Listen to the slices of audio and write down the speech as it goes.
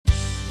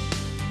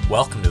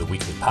Welcome to the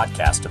weekly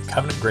podcast of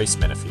Covenant Grace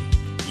Menifee.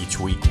 Each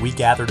week we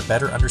gather to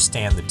better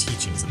understand the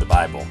teachings of the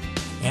Bible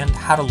and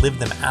how to live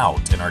them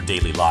out in our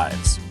daily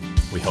lives.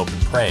 We hope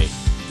and pray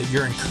that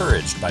you're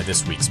encouraged by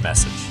this week's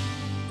message.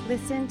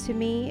 Listen to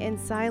me in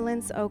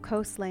silence, O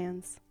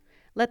coastlands.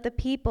 Let the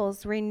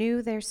peoples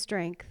renew their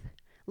strength.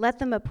 Let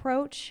them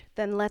approach,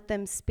 then let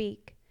them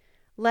speak.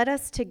 Let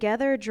us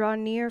together draw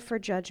near for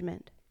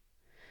judgment.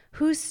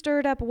 Who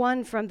stirred up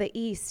one from the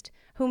east,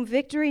 whom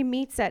victory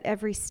meets at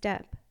every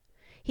step?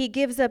 He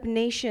gives up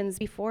nations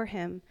before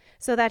him,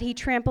 so that he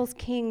tramples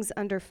kings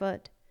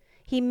underfoot.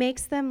 He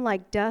makes them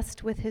like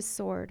dust with his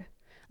sword,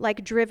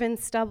 like driven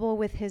stubble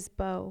with his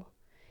bow.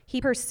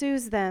 He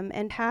pursues them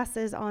and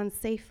passes on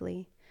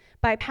safely,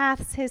 by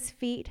paths his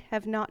feet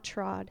have not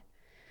trod.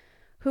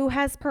 Who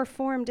has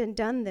performed and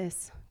done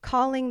this,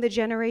 calling the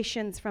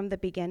generations from the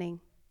beginning?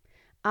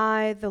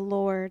 I, the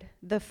Lord,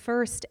 the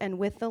first and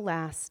with the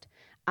last,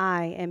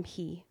 I am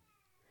he.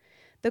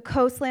 The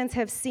coastlands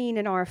have seen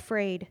and are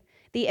afraid.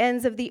 The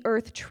ends of the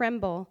earth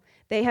tremble.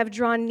 They have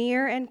drawn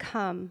near and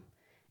come.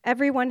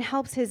 Everyone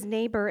helps his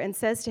neighbor and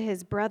says to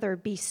his brother,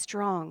 "Be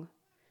strong."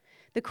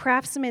 The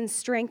craftsman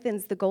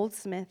strengthens the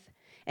goldsmith,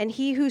 and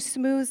he who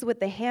smooths with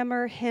the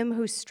hammer him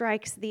who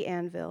strikes the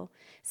anvil,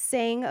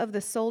 saying of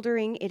the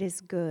soldering, "It is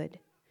good."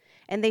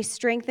 And they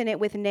strengthen it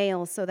with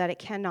nails so that it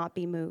cannot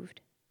be moved.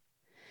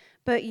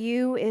 But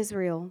you,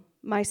 Israel,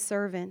 my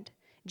servant,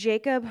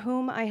 Jacob,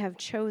 whom I have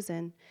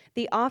chosen,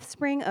 the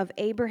offspring of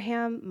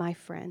Abraham, my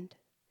friend.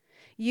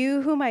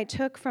 You whom I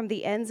took from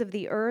the ends of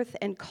the earth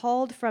and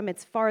called from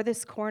its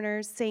farthest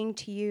corners, saying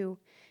to you,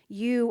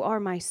 "You are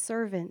my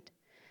servant.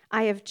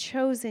 I have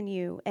chosen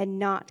you and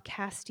not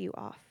cast you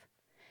off.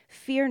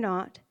 Fear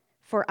not,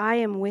 for I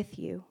am with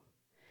you.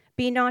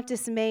 Be not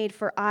dismayed,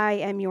 for I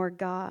am your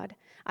God.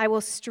 I will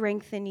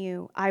strengthen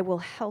you. I will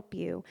help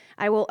you.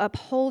 I will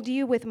uphold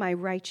you with my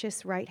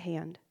righteous right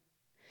hand.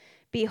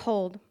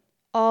 Behold,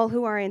 all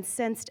who are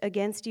incensed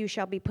against you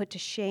shall be put to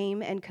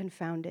shame and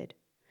confounded.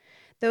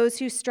 Those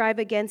who strive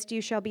against you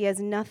shall be as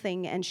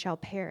nothing and shall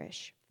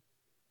perish.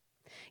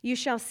 You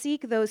shall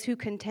seek those who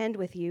contend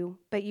with you,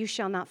 but you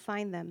shall not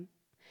find them.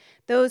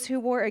 Those who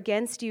war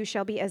against you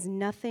shall be as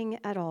nothing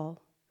at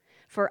all.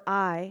 For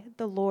I,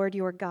 the Lord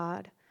your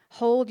God,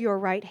 hold your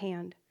right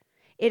hand.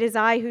 It is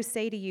I who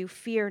say to you,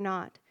 fear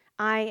not.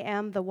 I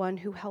am the one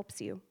who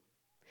helps you.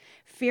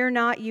 Fear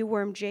not, you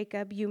worm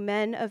Jacob, you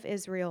men of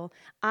Israel.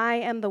 I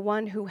am the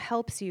one who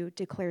helps you,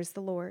 declares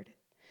the Lord.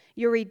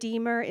 Your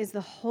Redeemer is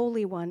the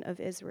Holy One of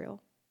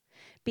Israel.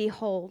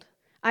 Behold,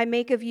 I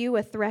make of you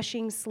a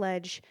threshing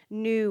sledge,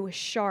 new,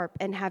 sharp,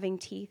 and having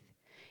teeth.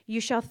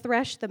 You shall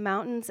thresh the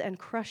mountains and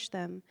crush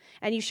them,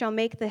 and you shall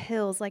make the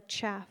hills like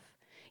chaff.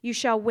 You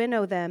shall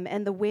winnow them,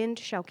 and the wind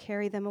shall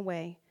carry them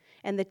away,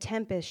 and the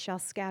tempest shall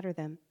scatter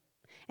them.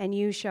 And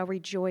you shall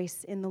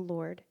rejoice in the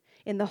Lord.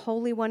 In the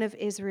Holy One of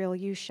Israel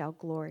you shall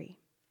glory.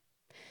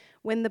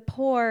 When the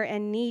poor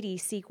and needy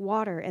seek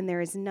water, and there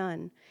is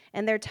none,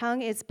 and their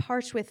tongue is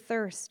parched with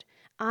thirst,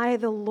 I,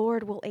 the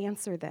Lord, will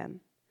answer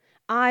them.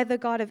 I, the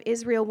God of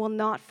Israel, will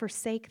not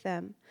forsake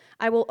them.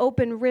 I will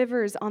open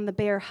rivers on the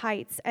bare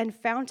heights and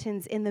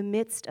fountains in the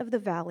midst of the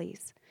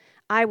valleys.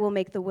 I will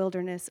make the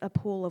wilderness a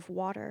pool of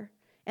water,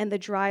 and the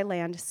dry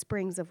land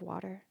springs of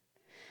water.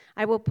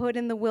 I will put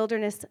in the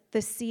wilderness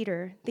the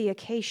cedar, the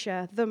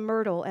acacia, the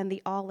myrtle, and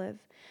the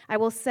olive. I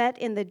will set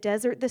in the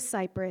desert the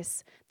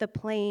cypress, the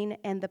plane,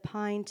 and the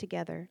pine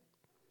together,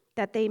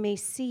 that they may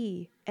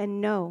see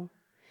and know,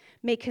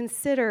 may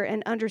consider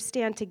and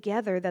understand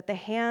together that the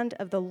hand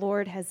of the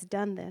Lord has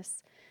done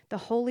this. The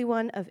Holy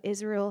One of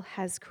Israel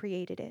has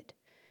created it.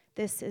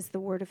 This is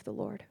the word of the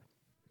Lord.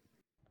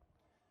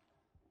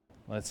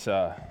 Let's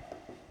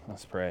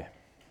pray.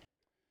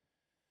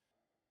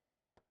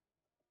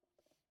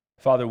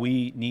 Father,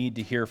 we need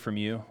to hear from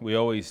you. We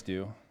always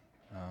do.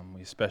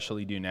 We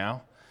especially do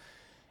now.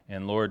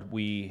 And Lord,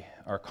 we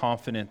are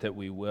confident that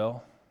we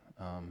will.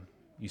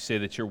 You say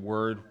that your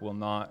word will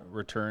not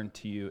return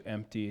to you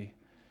empty,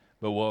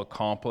 but will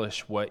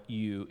accomplish what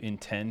you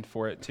intend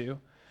for it to. And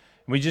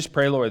we just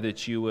pray, Lord,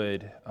 that you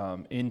would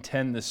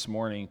intend this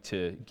morning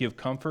to give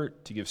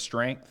comfort, to give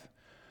strength,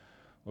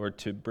 Lord,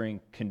 to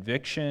bring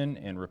conviction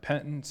and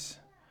repentance,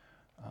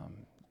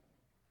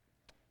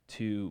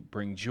 to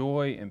bring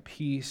joy and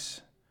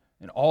peace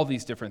and all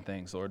these different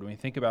things, Lord. When we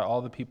think about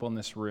all the people in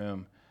this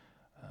room,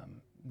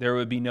 there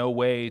would be no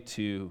way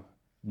to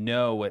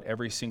know what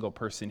every single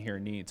person here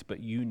needs,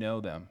 but you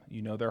know them.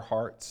 You know their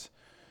hearts.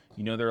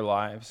 You know their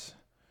lives.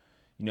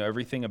 You know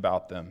everything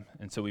about them.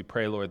 And so we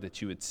pray, Lord,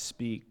 that you would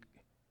speak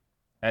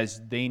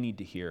as they need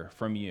to hear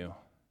from you,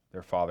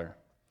 their Father.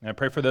 And I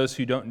pray for those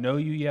who don't know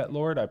you yet,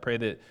 Lord. I pray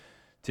that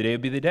today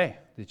would be the day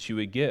that you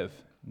would give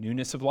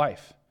newness of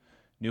life,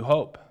 new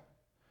hope.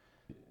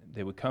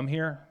 They would come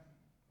here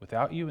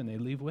without you and they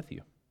leave with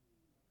you.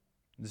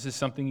 This is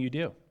something you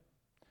do.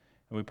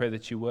 And we pray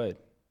that you would.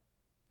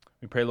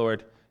 We pray,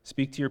 Lord,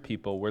 speak to your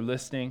people. We're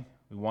listening.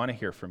 We want to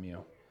hear from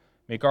you.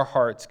 Make our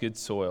hearts good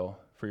soil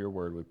for your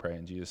word, we pray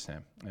in Jesus'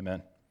 name.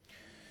 Amen.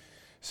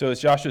 So as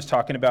Josh was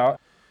talking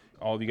about,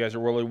 all of you guys are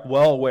really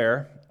well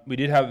aware, we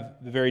did have a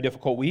very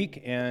difficult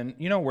week, and,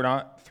 we're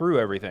not through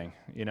everything,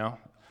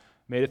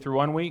 Made it through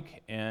 1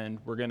 week, and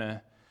we're going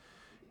to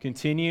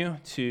continue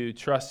to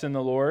trust in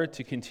the Lord,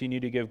 to continue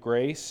to give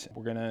grace.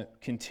 We're going to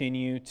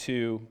continue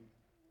to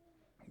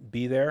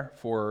be there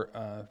for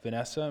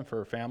Vanessa and for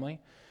her family,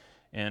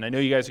 and I know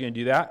you guys are going to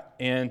do that.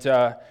 And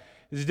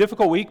it's a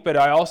difficult week, but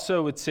I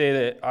also would say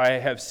that I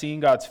have seen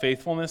God's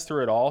faithfulness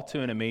through it all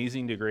to an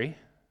amazing degree.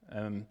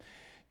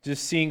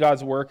 Just seeing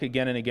God's work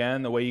again and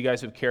again, the way you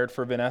guys have cared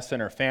for Vanessa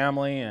and her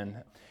family and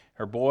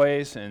her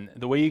boys, and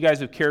the way you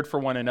guys have cared for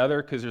one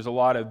another, because there's a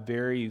lot of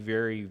very,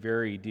 very,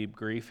 very deep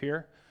grief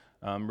here.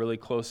 Really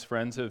close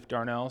friends of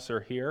Darnell's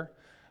are here.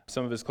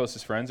 Some of his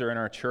closest friends are in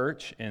our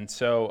church, and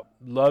so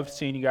loved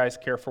seeing you guys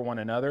care for one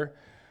another.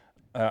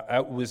 I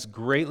was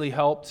greatly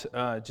helped,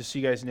 just so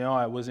you guys know,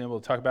 I wasn't able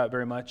to talk about it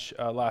very much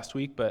last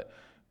week, but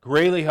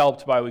greatly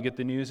helped by we get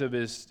the news of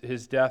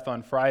his death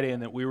on Friday,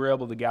 and that we were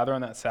able to gather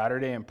on that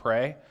Saturday and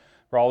pray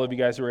for all of you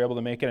guys who were able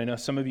to make it. I know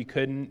some of you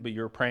couldn't, but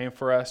you were praying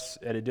for us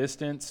at a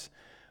distance,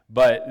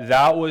 but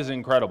that was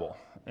incredible.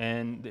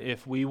 And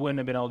if we wouldn't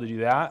have been able to do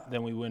that,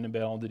 then we wouldn't have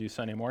been able to do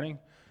Sunday morning.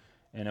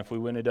 And if we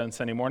wouldn't have done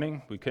Sunday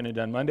morning, we couldn't have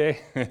done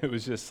Monday. It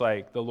was just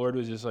like, the Lord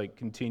was just like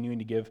continuing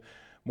to give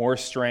more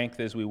strength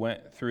as we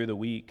went through the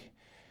week.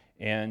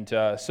 And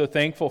so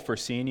thankful for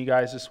seeing you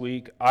guys this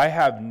week. I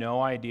have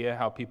no idea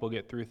how people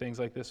get through things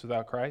like this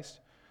without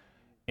Christ.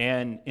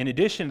 And in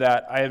addition to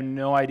that, I have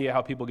no idea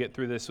how people get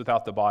through this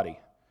without the body.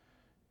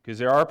 Because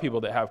there are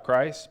people that have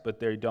Christ, but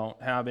they don't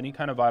have any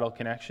kind of vital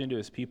connection to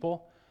his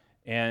people.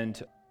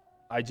 And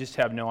I just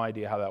have no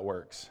idea how that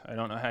works. I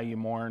don't know how you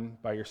mourn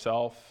by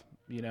yourself,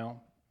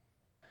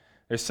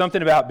 There's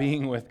something about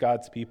being with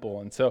God's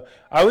people. And so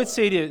I would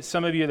say to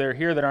some of you that are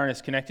here that aren't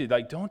as connected,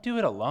 like, don't do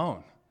it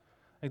alone.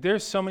 Like,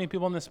 there's so many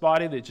people in this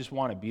body that just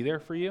want to be there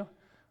for you.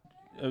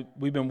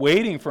 We've been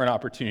waiting for an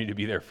opportunity to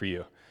be there for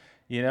you,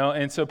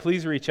 and so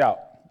please reach out.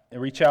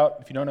 And reach out.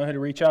 If you don't know who to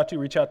reach out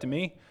to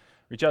me,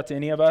 reach out to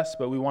any of us,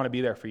 but we want to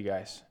be there for you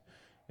guys.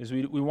 Because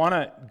we want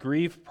to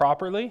grieve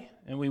properly,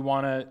 and we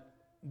want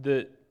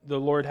to, the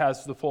Lord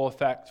has the full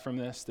effect from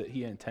this that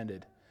he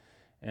intended.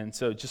 And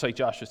so just like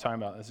Josh was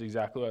talking about, that's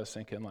exactly what I was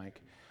thinking,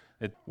 like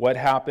that what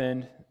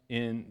happened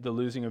in the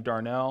losing of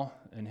Darnell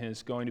and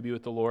his going to be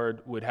with the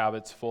Lord would have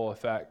its full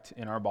effect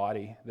in our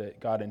body that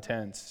God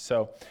intends.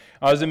 So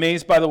I was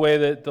amazed by the way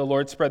that the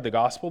Lord spread the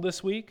gospel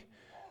this week.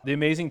 The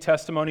amazing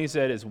testimonies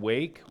at his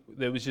wake,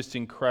 that was just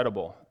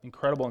incredible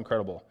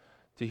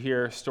to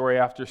hear story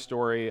after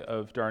story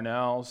of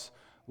Darnell's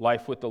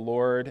life with the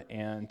Lord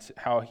and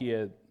how he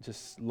had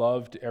just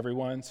loved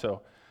everyone.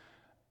 So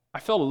I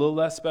felt a little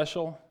less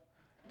special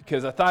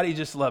because I thought he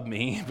just loved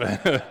me,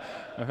 but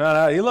I found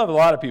out he loved a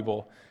lot of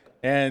people.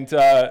 And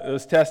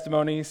those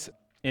testimonies,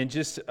 and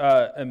just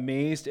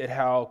amazed at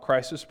how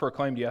Christ was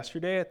proclaimed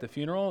yesterday at the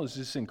funeral. It was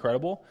just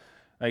incredible.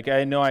 Like, I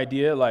had no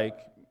idea, like,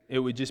 it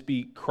would just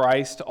be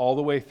Christ all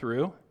the way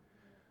through.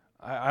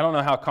 I don't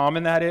know how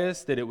common that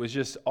is, that it was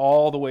just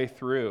all the way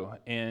through.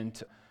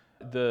 And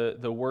the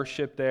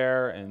worship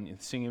there,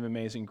 and singing of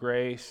Amazing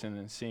Grace, and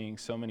then seeing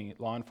so many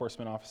law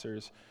enforcement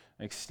officers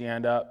like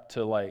stand up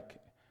to like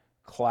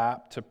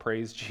clap to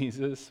praise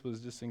Jesus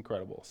was just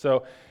incredible.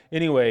 So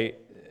anyway,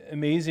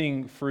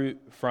 amazing fruit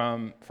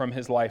from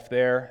his life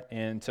there.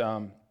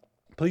 And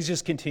please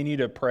just continue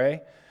to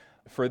pray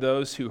for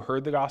those who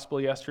heard the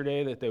gospel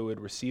yesterday, that they would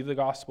receive the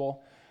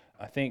gospel.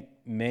 I think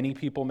many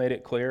people made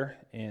it clear,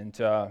 and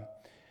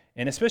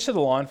especially the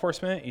law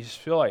enforcement, you just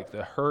feel like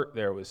the hurt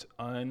there was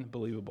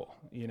unbelievable,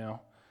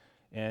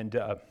 And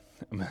I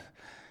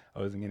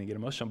wasn't going to get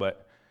emotional,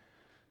 but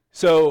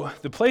so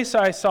the place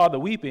I saw the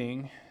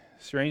weeping,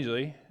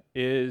 strangely,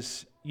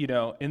 is,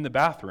 in the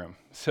bathroom.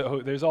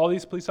 So there's all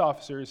these police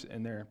officers,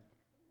 and they're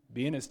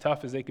being as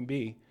tough as they can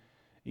be.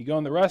 You go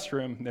in the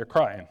restroom, and they're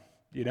crying,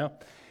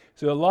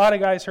 So a lot of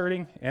guys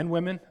hurting, and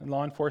women in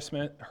law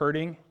enforcement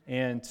hurting,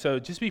 and so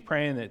just be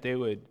praying that they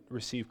would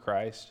receive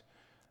Christ.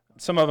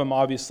 Some of them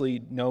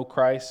obviously know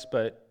Christ,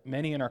 but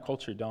many in our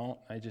culture don't.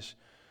 I just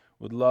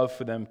would love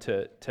for them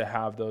to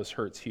have those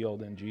hurts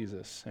healed in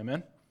Jesus.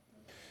 Amen?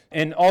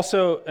 And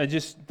also,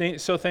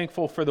 so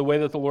thankful for the way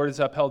that the Lord has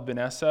upheld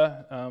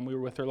Vanessa. We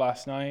were with her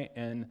last night,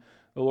 and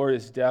the Lord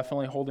is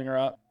definitely holding her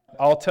up.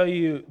 I'll tell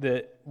you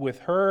that with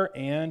her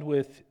and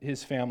with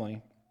his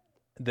family,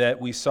 that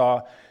we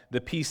saw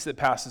the peace that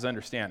passes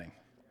understanding,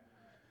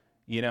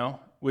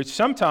 which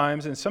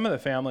sometimes in some of the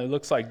family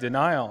looks like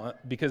denial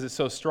because it's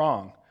so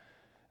strong.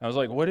 I was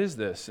like, what is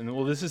this? And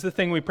well, this is the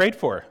thing we prayed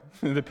for,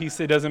 the peace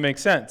that doesn't make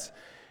sense.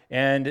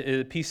 And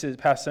the peace that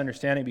passes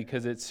understanding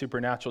because it's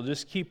supernatural.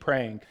 Just keep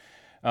praying.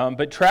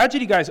 But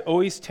tragedy, guys,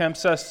 always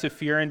tempts us to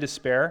fear and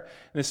despair.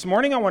 And this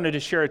morning I wanted to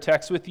share a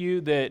text with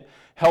you that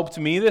helped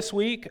me this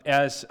week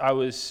as I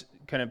was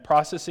kind of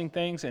processing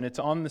things, and it's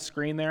on the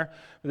screen there.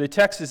 But the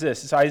text is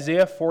this. It's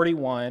Isaiah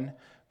 41,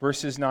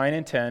 verses 9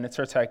 and 10. It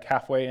starts like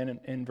halfway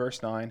in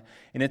verse 9.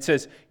 And it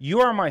says,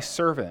 "You are my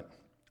servant.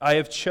 I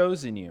have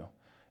chosen you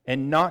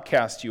and not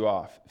cast you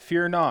off.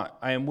 Fear not,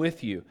 I am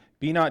with you.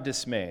 Be not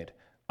dismayed.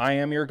 I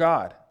am your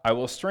God. I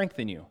will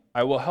strengthen you.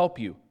 I will help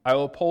you. I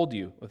will uphold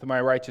you with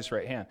my righteous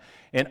right hand.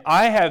 And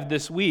I have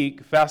this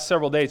week, past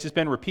several days, just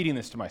been repeating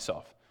this to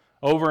myself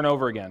over and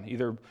over again,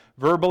 either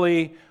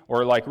verbally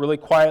or like really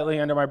quietly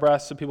under my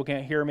breath so people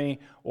can't hear me,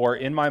 or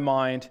in my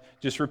mind,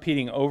 just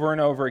repeating over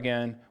and over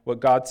again what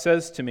God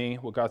says to me,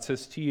 what God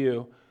says to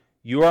you.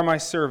 You are my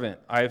servant.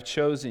 I have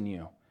chosen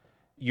you.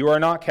 You are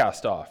not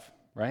cast off,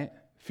 right?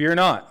 Fear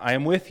not. I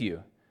am with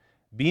you.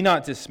 Be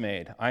not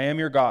dismayed. I am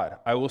your God.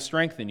 I will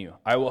strengthen you.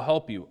 I will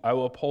help you. I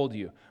will uphold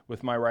you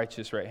with my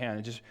righteous right hand.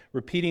 And just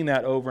repeating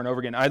that over and over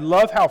again. I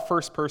love how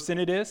first person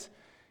it is.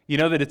 You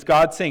know that it's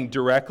God saying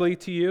directly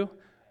to you,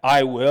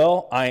 I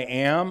will, I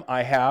am,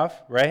 I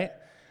have, right?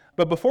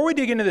 But before we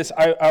dig into this,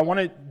 I want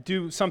to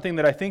do something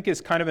that I think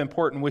is kind of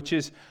important, which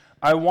is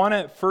I want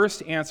to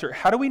first answer,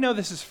 how do we know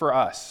this is for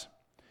us?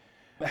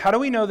 How do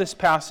we know this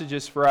passage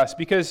is for us?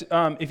 Because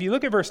if you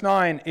look at verse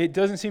 9, it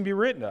doesn't seem to be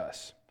written to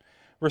us.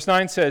 Verse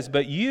 9 says,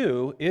 but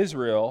you,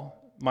 Israel,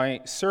 my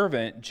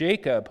servant,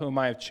 Jacob, whom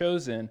I have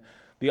chosen,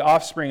 the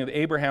offspring of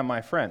Abraham,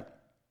 my friend.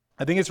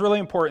 I think it's really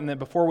important that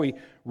before we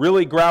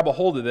really grab a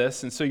hold of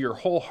this, and so your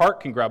whole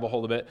heart can grab a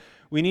hold of it,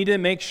 we need to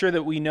make sure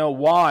that we know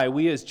why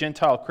we as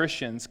Gentile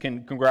Christians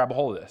can grab a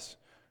hold of this.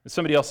 It's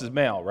somebody else's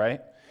mail,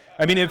 right?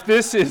 I mean, if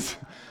this is,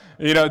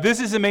 this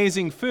is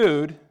amazing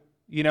food,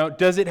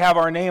 does it have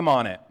our name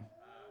on it,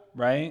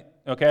 right?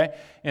 Okay?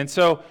 And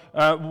so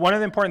one of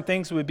the important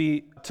things would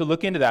be to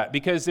look into that,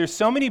 because there's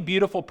so many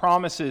beautiful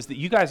promises that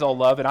you guys all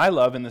love and I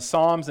love in the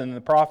Psalms and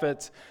the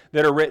prophets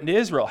that are written to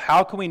Israel.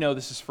 How can we know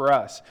this is for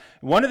us?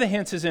 One of the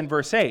hints is in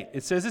verse 8.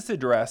 It says it's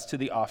addressed to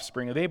the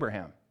offspring of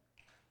Abraham.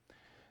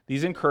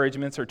 These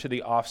encouragements are to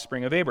the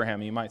offspring of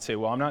Abraham. You might say,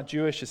 well, I'm not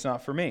Jewish, it's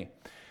not for me.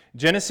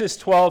 Genesis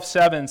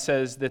 12:7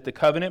 says that the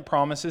covenant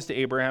promises to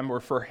Abraham were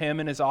for him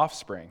and his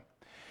offspring.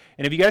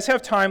 And if you guys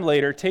have time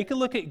later, take a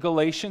look at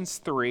Galatians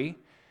 3,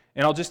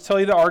 and I'll just tell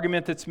you the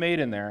argument that's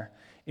made in there.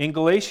 In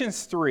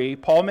Galatians 3,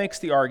 Paul makes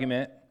the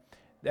argument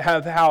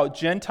of how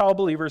Gentile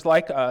believers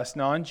like us,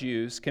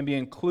 non-Jews, can be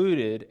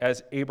included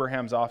as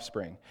Abraham's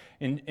offspring.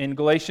 In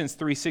Galatians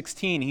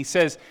 3:16, he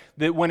says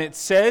that when it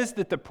says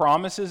that the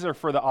promises are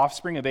for the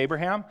offspring of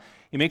Abraham,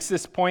 he makes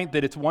this point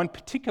that it's one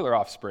particular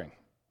offspring,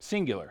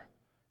 singular,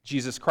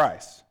 Jesus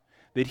Christ,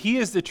 that he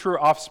is the true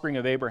offspring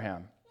of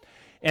Abraham,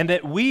 and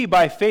that we,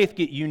 by faith,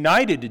 get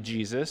united to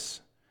Jesus,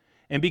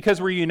 and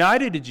because we're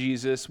united to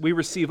Jesus, we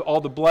receive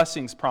all the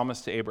blessings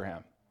promised to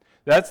Abraham.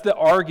 That's the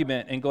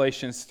argument in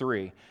Galatians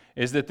 3,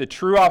 is that the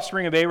true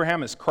offspring of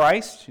Abraham is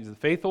Christ. He's the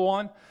faithful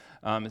one.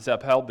 Has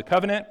upheld the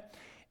covenant,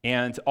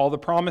 and all the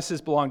promises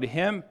belong to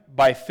him.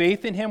 By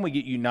faith in him, we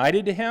get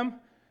united to him,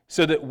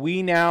 so that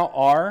we now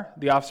are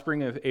the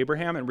offspring of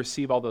Abraham and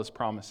receive all those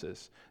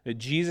promises. That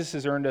Jesus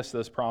has earned us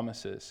those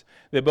promises.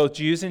 That both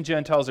Jews and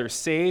Gentiles are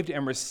saved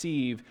and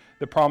receive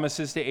the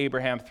promises to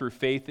Abraham through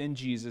faith in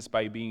Jesus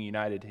by being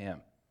united to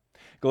him.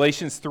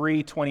 Galatians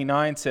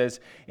 3:29 says,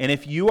 and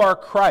if you are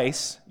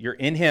Christ, you're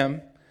in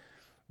him,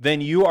 then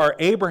you are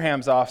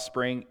Abraham's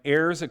offspring,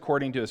 heirs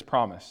according to his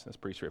promise. That's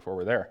pretty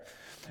straightforward there.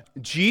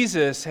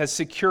 Jesus has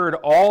secured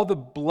all the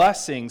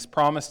blessings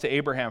promised to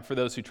Abraham for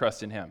those who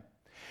trust in him.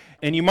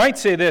 And you might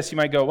say this, you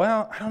might go,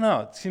 well, I don't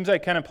know, it seems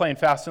like kind of playing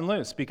fast and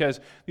loose, because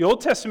the Old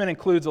Testament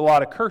includes a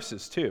lot of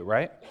curses too,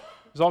 right?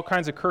 There's all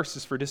kinds of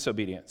curses for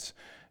disobedience.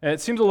 And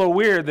it seems a little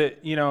weird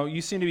that,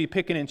 you seem to be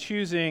picking and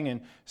choosing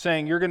and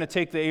saying you're going to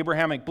take the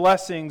Abrahamic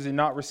blessings and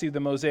not receive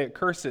the Mosaic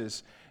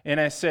curses. And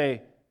I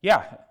say,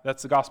 yeah,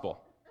 that's the gospel.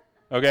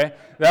 Okay?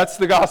 That's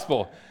the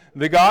gospel.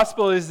 The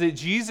gospel is that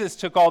Jesus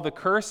took all the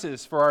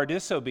curses for our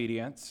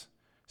disobedience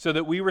so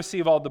that we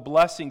receive all the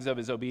blessings of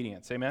his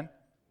obedience. Amen?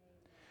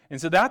 And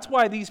so that's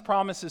why these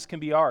promises can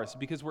be ours,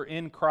 because we're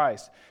in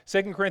Christ.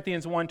 2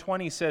 Corinthians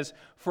 1:20 says,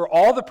 for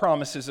all the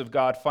promises of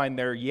God find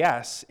their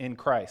yes in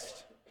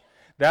Christ.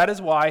 That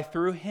is why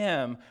through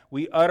him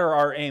we utter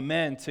our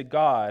amen to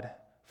God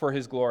for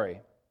his glory.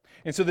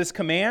 And so this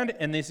command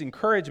and these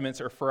encouragements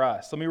are for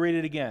us. Let me read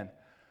it again.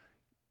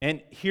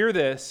 And hear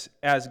this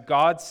as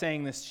God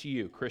saying this to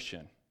you,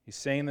 Christian. He's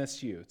saying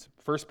this to you. It's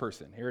first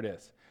person. Here it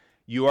is.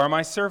 You are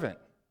my servant.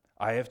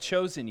 I have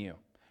chosen you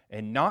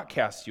and not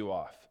cast you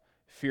off.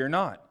 Fear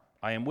not.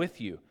 I am with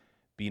you.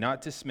 Be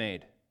not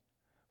dismayed.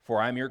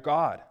 For I am your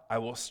God. I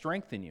will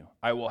strengthen you.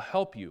 I will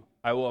help you.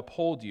 I will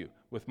uphold you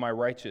with my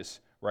righteous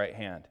right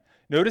hand.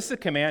 Notice the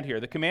command here.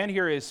 The command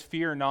here is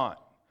fear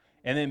not.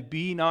 And then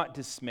be not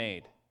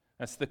dismayed.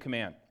 That's the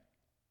command.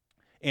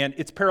 And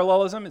it's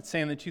parallelism. It's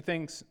saying the two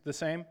things the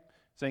same.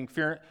 Saying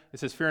fear, it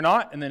says fear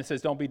not, and then it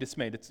says don't be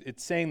dismayed.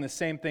 It's saying the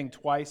same thing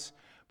twice,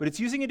 but it's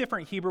using a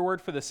different Hebrew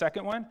word for the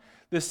second one.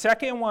 The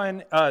second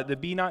one, the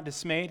be not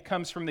dismayed,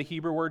 comes from the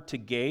Hebrew word to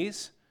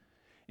gaze,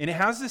 and it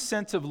has this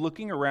sense of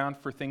looking around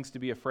for things to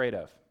be afraid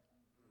of.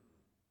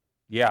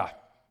 Yeah,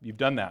 you've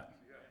done that.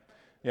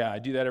 Yeah, I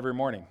do that every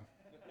morning.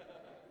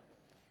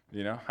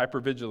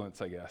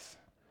 Hypervigilance, I guess.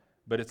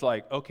 But it's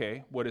like,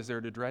 okay, what is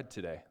there to dread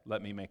today?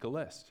 Let me make a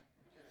list.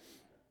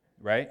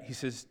 Right? He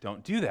says,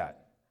 don't do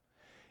that.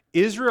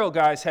 Israel,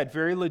 guys, had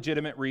very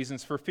legitimate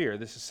reasons for fear.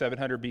 This is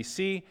 700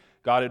 BC.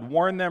 God had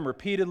warned them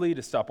repeatedly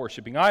to stop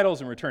worshiping idols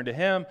and return to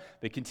him.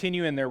 They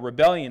continue in their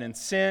rebellion and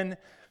sin.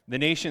 The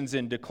nation's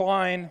in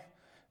decline.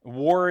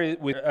 War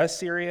with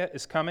Assyria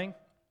is coming.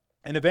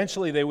 And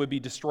eventually they would be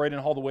destroyed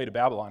and hauled away to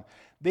Babylon.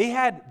 They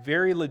had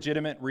very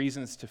legitimate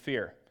reasons to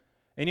fear.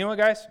 And you know what,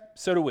 guys?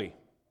 So do we.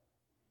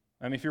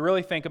 I mean, if you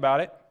really think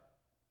about it,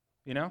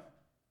 you know,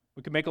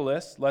 we could make a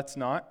list. Let's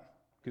not,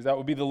 because that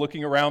would be the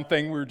looking around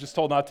thing we were just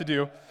told not to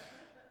do.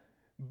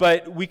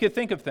 But we could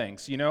think of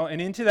things, you know, and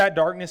into that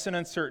darkness and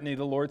uncertainty,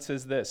 the Lord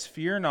says this,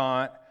 fear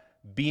not,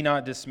 be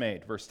not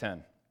dismayed, verse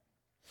 10.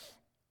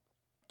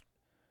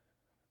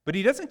 But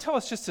he doesn't tell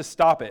us just to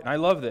stop it, and I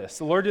love this.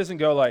 The Lord doesn't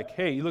go like,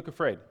 hey, you look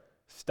afraid,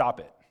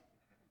 stop it.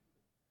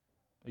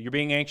 You're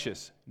being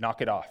anxious,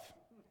 knock it off.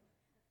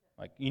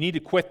 Like, you need to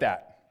quit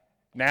that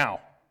now,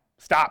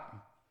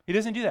 stop. He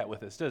doesn't do that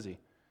with us, does he?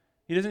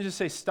 He doesn't just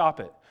say, stop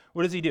it.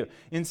 What does he do?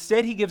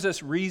 Instead, he gives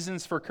us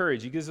reasons for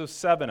courage. He gives us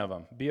 7 of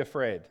them. Be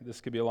afraid. This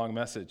could be a long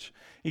message.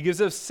 He gives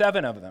us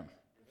 7 of them.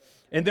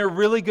 And they're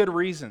really good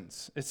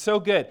reasons. It's so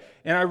good.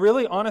 And I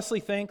really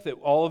honestly think that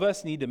all of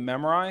us need to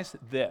memorize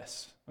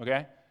this,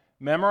 okay?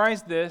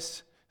 Memorize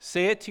this.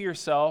 Say it to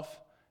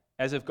yourself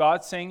as if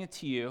God's saying it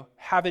to you.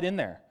 Have it in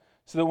there.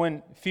 So that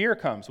when fear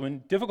comes, when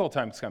difficult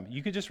times come,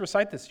 you could just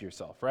recite this to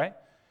yourself, right?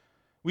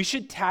 We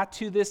should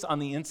tattoo this on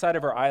the inside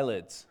of our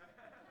eyelids.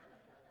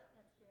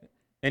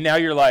 And now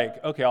you're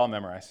like, okay, I'll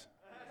memorize.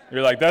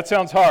 You're like, that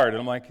sounds hard. And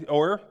I'm like,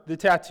 or the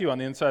tattoo on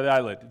the inside of the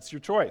eyelid. It's your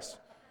choice,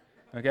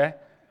 okay?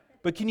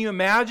 But can you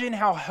imagine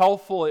how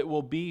helpful it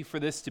will be for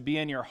this to be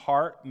in your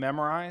heart,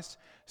 memorized,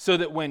 so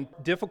that when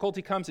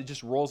difficulty comes, it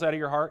just rolls out of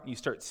your heart and you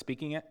start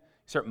speaking it,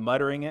 you start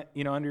muttering it,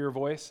 you know, under your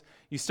voice.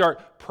 You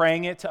start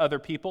praying it to other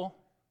people.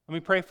 Let me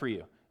pray for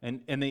you.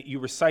 And then you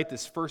recite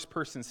this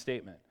first-person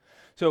statement.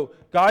 So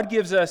God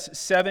gives us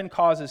 7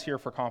 causes here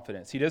for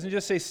confidence. He doesn't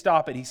just say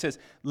stop it. He says,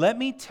 let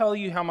me tell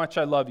you how much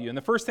I love you. And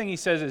the first thing he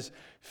says is,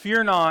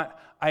 fear not,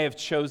 I have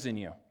chosen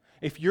you.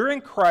 If you're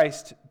in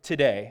Christ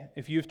today,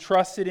 if you've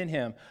trusted in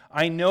him,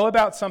 I know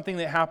about something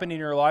that happened in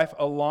your life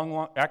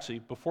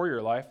before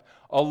your life,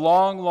 a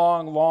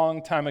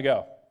long time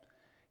ago.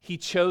 He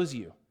chose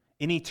you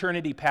in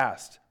eternity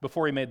past,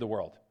 before he made the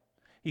world.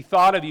 He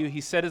thought of you,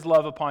 he set his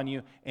love upon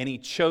you, and he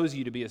chose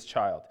you to be his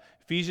child.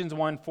 Ephesians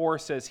 1:4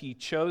 says he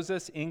chose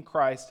us in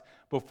Christ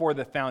before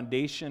the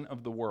foundation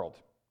of the world.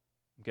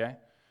 Okay?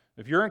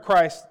 If you're in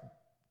Christ,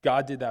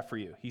 God did that for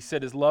you. He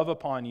set his love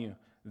upon you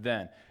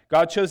then.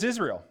 God chose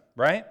Israel,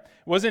 right?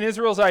 It wasn't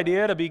Israel's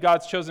idea to be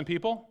God's chosen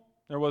people.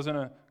 There wasn't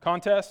a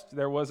contest.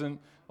 There wasn't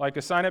like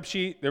a sign-up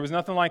sheet. There was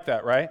nothing like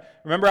that, right?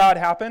 Remember how it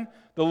happened?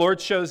 The Lord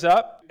shows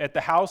up at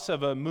the house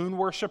of a moon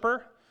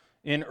worshiper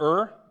in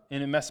Ur,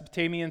 in a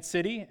Mesopotamian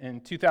city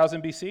in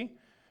 2000 BC.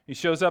 He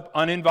shows up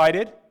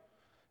uninvited.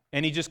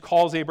 And he just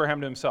calls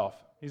Abraham to himself.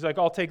 He's like,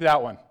 I'll take that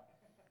one.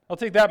 I'll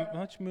take that.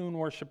 Which moon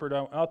worshiper?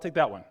 I'll take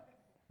that one.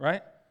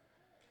 Right?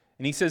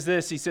 And he says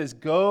this. He says,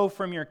 go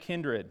from your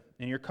kindred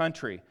and your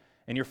country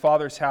and your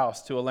father's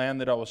house to a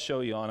land that I will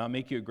show you, and I'll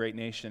make you a great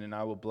nation, and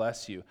I will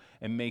bless you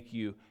and make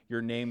you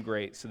your name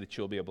great so that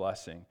you'll be a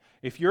blessing.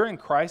 If you're in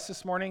Christ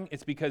this morning,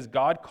 it's because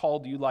God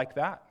called you like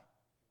that.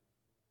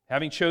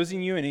 Having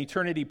chosen you in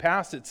eternity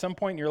past, at some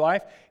point in your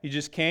life, he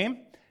just came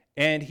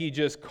and he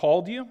just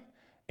called you.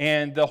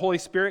 And the Holy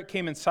Spirit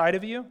came inside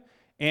of you,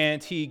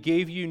 and he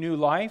gave you new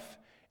life.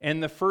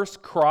 And the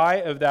first cry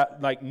of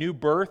that like new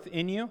birth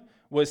in you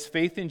was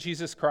faith in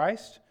Jesus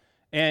Christ.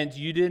 And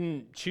you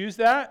didn't choose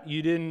that.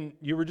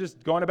 You were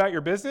just going about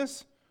your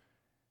business.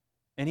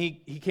 And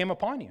he came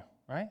upon you,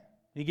 right?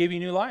 He gave you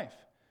new life.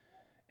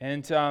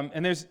 And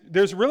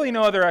there's really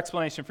no other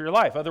explanation for your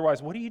life.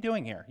 Otherwise, what are you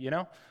doing here? You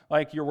know,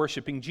 like you're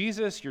worshiping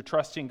Jesus, you're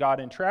trusting God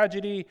in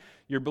tragedy,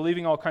 you're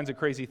believing all kinds of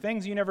crazy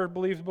things you never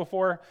believed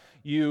before.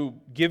 You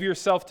give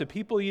yourself to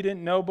people you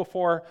didn't know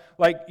before.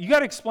 Like, you got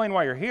to explain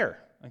why you're here.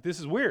 Like, this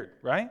is weird,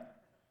 right?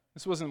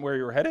 This wasn't where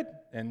you were headed,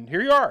 and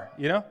here you are,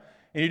 you know?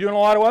 And you're doing a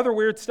lot of other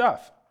weird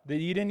stuff that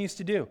you didn't used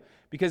to do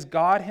because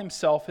God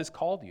himself has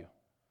called you.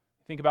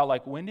 Think about,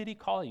 like, when did he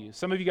call you?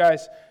 Some of you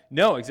guys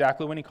know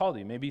exactly when he called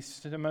you. Maybe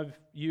some of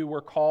you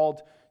were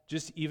called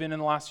just even in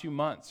the last few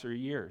months or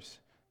years,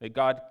 that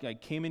God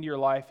came into your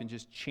life and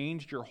just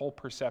changed your whole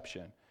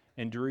perception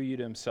and drew you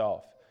to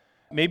himself.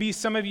 Maybe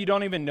some of you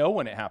don't even know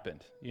when it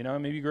happened. You know,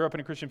 maybe you grew up in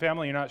a Christian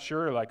family, you're not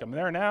sure, like, I'm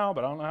there now,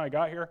 but I don't know how I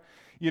got here.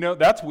 You know,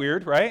 that's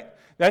weird, right?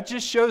 That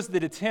just shows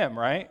that it's him,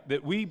 right?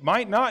 That we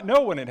might not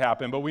know when it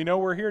happened, but we know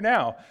we're here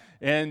now.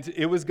 And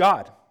it was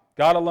God.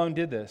 God alone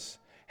did this.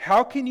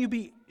 How can you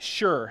be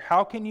sure?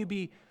 How can you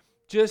be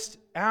just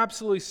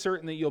absolutely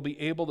certain that you'll be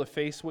able to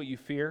face what you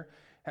fear?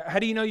 How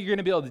do you know you're going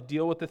to be able to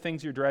deal with the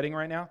things you're dreading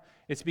right now?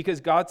 It's because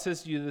God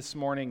says to you this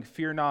morning,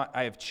 fear not,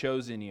 I have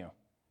chosen you.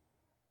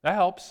 That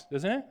helps,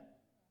 doesn't it?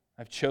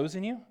 I've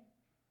chosen you.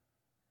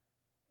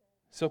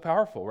 So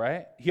powerful,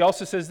 right? He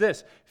also says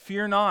this,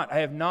 fear not, I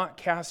have not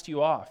cast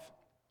you off.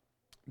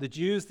 The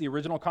Jews, the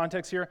original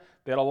context here,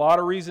 they had a lot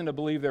of reason to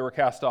believe they were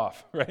cast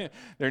off, right?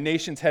 Their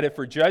nation's headed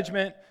for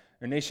judgment.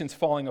 Their nation's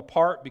falling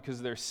apart because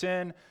of their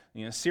sin.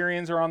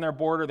 Syrians are on their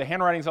border. The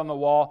handwriting's on the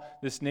wall.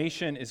 This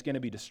nation is going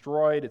to be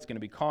destroyed. It's going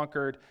to be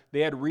conquered.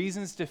 They had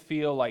reasons to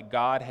feel like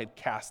God had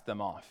cast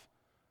them off.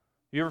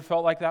 You ever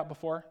felt like that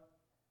before?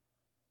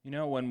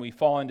 When we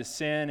fall into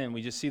sin and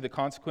we just see the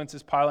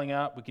consequences piling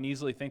up, we can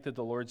easily think that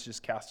the Lord's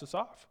just cast us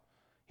off.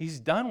 He's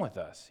done with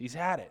us. He's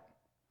had it.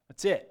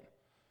 That's it.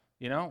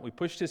 We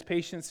pushed his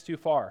patience too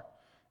far.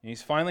 And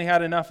he's finally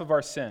had enough of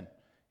our sin.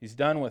 He's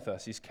done with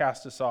us. He's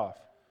cast us off.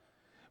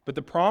 But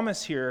the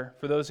promise here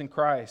for those in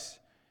Christ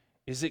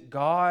is that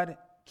God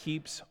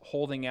keeps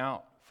holding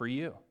out for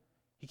you.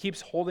 He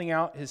keeps holding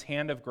out his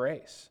hand of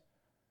grace.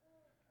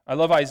 I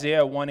love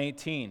Isaiah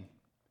 1:18.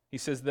 He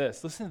says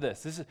this. Listen to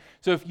this.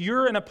 So if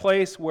you're in a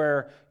place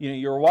where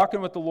you're walking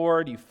with the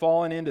Lord, you've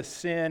fallen into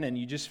sin, and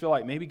you just feel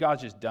like maybe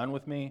God's just done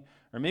with me,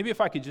 or maybe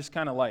if I could just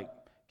kind of like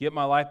get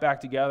my life back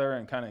together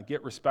and kind of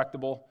get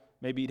respectable,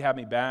 maybe he'd have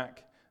me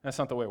back. That's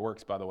not the way it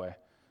works, by the way,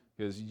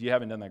 because you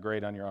haven't done that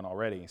great on your own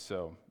already,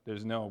 so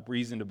there's no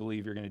reason to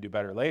believe you're going to do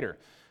better later.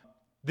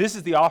 This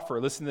is the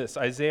offer. Listen to this,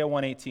 Isaiah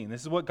 1:18.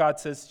 This is what God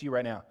says to you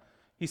right now.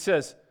 He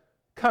says,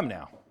 "Come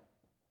now,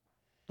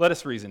 let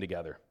us reason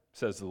together,"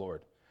 says the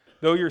Lord.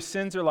 "Though your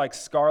sins are like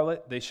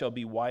scarlet, they shall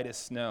be white as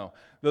snow.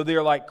 Though they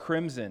are like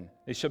crimson,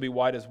 they shall be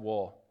white as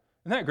wool."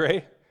 Isn't that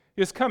great?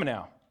 He goes, "Come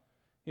now."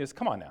 He goes,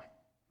 "Come on now.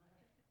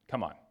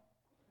 Come on.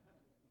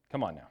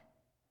 Come on now."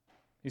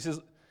 He says,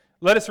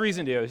 "Let us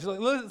reason together." He's like,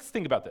 "Let's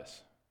think about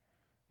this.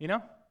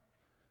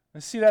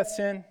 Let's see that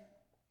sin.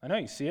 I know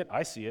you see it.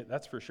 I see it.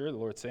 That's for sure," the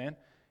Lord's saying.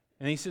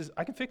 And he says,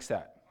 "I can fix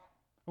that."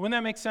 Wouldn't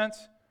that make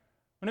sense?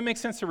 Wouldn't it make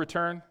sense to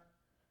return?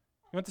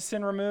 You want the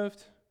sin removed?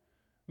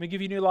 Let me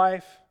give you new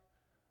life.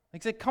 He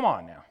said, "Come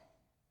on now.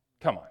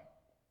 Come on.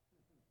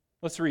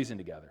 Let's reason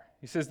together."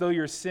 He says, "Though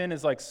your sin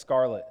is like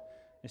scarlet,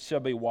 it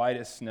shall be white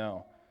as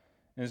snow.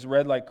 And is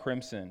red like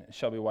crimson, it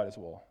shall be white as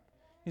wool."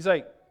 He's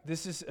like,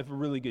 this is a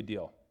really good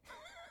deal.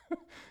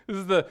 This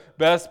is the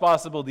best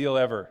possible deal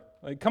ever.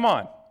 Like, come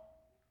on.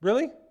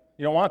 Really?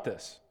 You don't want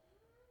this?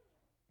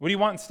 What do you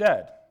want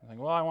instead? I'm like,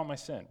 well, I want my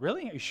sin.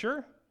 Really? Are you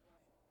sure?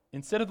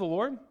 Instead of the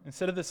Lord?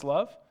 Instead of this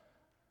love?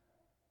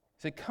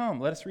 He said, "Come,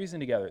 let us reason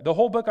together." The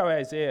whole book of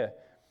Isaiah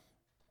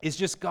is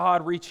just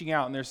God reaching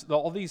out, and there's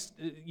all these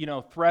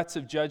threats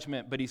of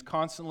judgment, but he's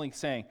constantly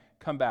saying,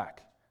 "Come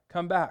back,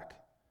 come back,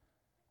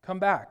 come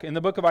back." And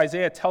the book of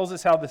Isaiah tells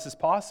us how this is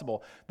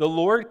possible. The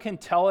Lord can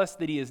tell us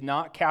that he has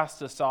not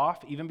cast us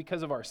off, even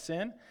because of our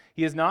sin.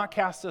 He has not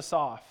cast us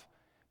off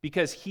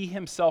because he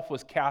himself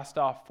was cast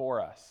off for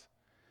us.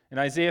 In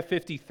Isaiah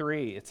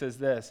 53, it says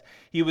this,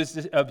 "He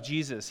was of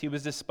Jesus, he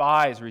was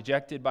despised,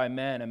 rejected by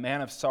men, a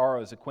man of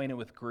sorrows, acquainted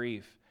with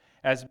grief.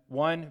 As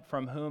one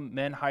from whom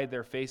men hide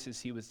their faces,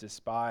 he was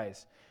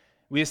despised.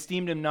 We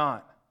esteemed him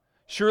not.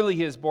 Surely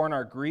he has borne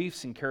our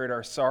griefs and carried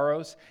our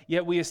sorrows,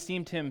 yet we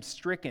esteemed him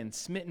stricken,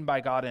 smitten by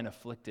God, and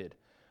afflicted.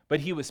 But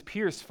he was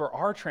pierced for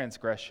our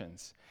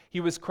transgressions. He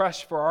was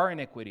crushed for our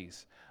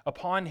iniquities.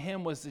 Upon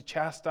him was the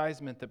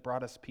chastisement that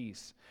brought us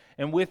peace,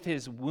 and with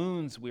his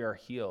wounds we are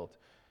healed.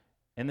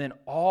 And then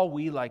all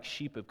we like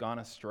sheep have gone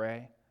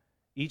astray.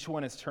 Each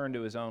one has turned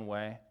to his own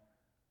way.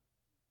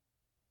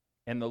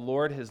 And the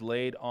Lord has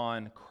laid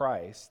on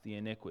Christ the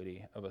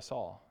iniquity of us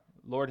all."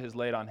 The Lord has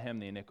laid on him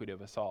the iniquity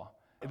of us all.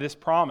 This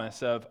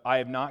promise of, "I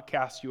have not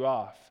cast you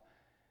off,"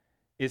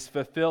 is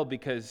fulfilled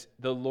because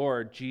the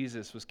Lord,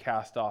 Jesus, was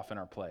cast off in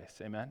our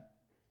place. Amen?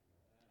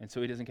 And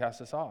so he doesn't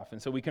cast us off.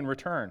 And so we can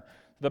return.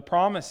 The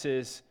promise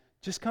is,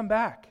 just come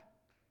back.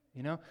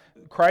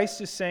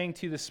 Christ is saying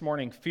to you this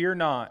morning, "Fear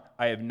not,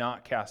 I have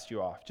not cast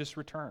you off." Just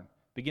return.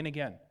 Begin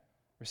again.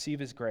 Receive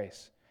his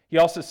grace. He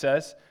also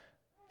says,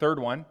 third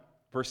one,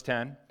 verse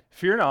 10,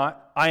 "Fear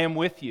not, I am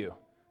with you."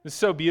 This is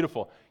so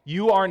beautiful.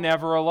 You are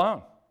never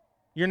alone.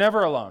 You're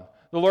never alone.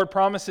 The Lord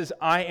promises,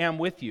 "I am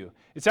with you."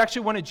 It's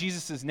actually one of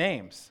Jesus'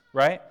 names,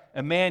 right?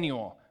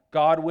 Emmanuel,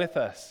 God with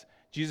us.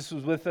 Jesus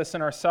was with us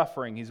in our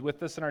suffering. He's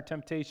with us in our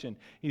temptation.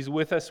 He's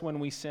with us when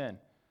we sin,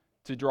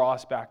 to draw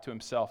us back to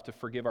himself, to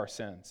forgive our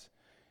sins.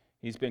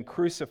 He's been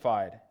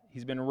crucified.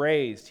 He's been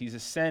raised. He's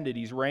ascended.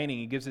 He's reigning.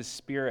 He gives his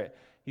Spirit.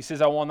 He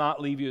says, "I will not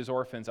leave you as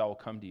orphans. I will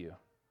come to you."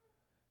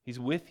 He's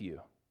with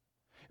you.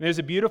 And there's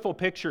a beautiful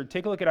picture.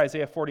 Take a look at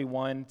Isaiah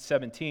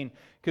 41:17,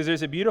 because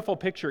there's a beautiful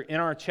picture in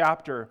our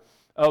chapter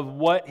of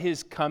what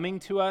his coming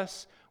to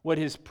us, what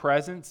his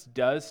presence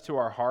does to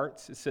our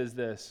hearts. It says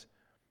this,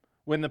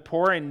 "When the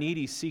poor and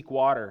needy seek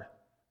water."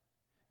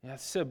 Yeah,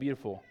 it's so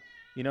beautiful.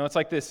 It's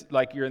like this,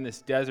 like you're in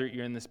this desert,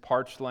 you're in this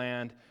parched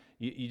land.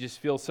 You just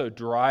feel so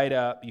dried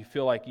up. You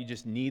feel like you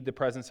just need the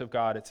presence of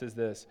God. It says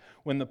this,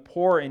 "When the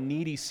poor and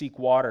needy seek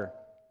water,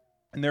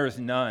 and there is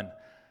none,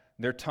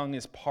 their tongue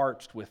is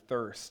parched with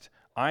thirst.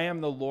 I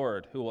am the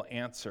Lord who will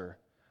answer.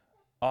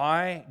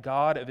 I,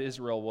 God of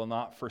Israel, will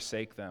not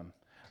forsake them.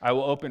 I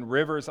will open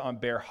rivers on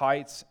bare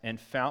heights and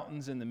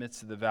fountains in the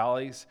midst of the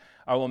valleys.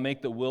 I will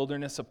make the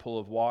wilderness a pool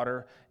of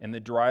water and the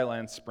dry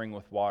land spring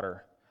with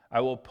water. I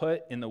will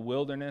put in the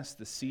wilderness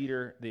the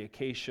cedar, the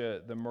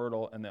acacia, the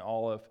myrtle, and the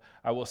olive.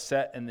 I will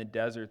set in the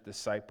desert the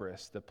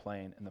cypress, the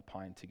plane, and the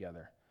pine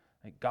together."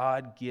 Like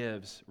God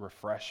gives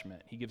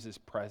refreshment. He gives his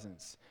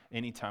presence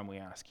anytime we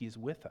ask. He is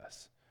with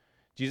us.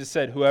 Jesus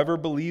said, whoever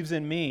believes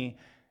in me,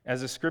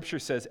 as the scripture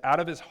says, out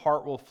of his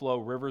heart will flow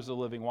rivers of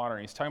living water.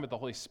 And he's talking about the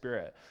Holy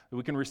Spirit, that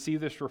we can receive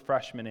this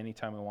refreshment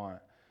anytime we want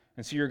it.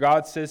 And so your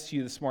God says to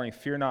you this morning,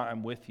 fear not,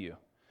 I'm with you.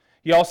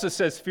 He also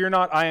says, fear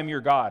not, I am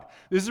your God.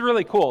 This is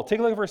really cool. Take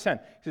a look at verse 10.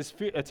 He says,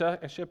 it's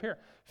actually up here.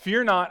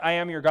 Fear not, I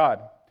am your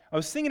God. I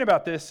was thinking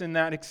about this, and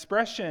that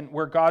expression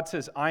where God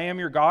says, I am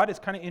your God, is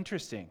kind of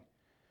interesting.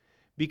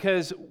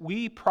 Because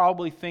we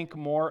probably think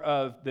more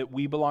of that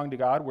we belong to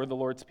God, we're the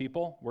Lord's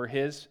people, we're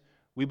his,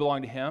 we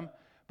belong to him.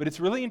 But it's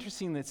really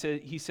interesting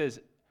that he says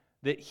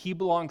that he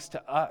belongs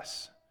to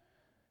us,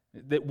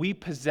 that we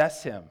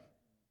possess him,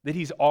 that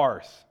he's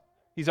ours.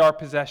 He's our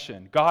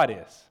possession. God is.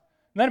 Isn't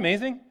that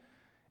amazing?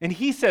 And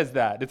he says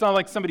that. It's not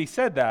like somebody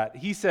said that.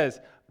 He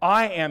says,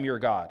 I am your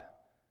God.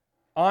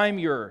 I'm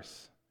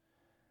yours.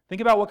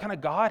 Think about what kind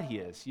of God he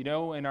is. You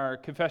know, in our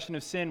confession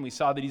of sin, we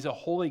saw that he's a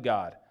holy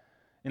God.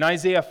 In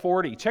Isaiah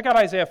 40, check out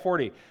Isaiah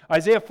 40.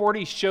 Isaiah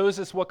 40 shows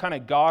us what kind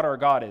of God our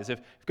God is.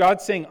 If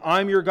God's saying,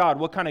 I'm your God,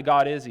 what kind of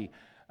God is he?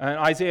 In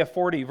Isaiah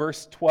 40,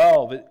 verse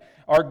 12,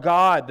 our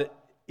God that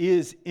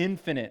is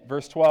infinite,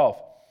 verse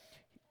 12.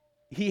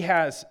 He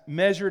has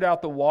measured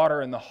out the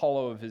water in the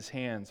hollow of his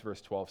hands, verse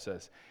 12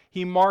 says.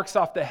 He marks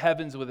off the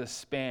heavens with a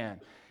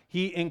span.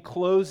 He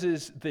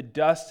encloses the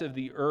dust of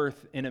the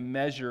earth in a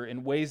measure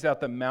and weighs out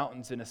the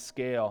mountains in a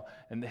scale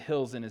and the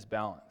hills in his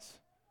balance.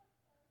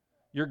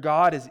 Your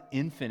God is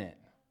infinite.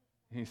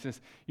 He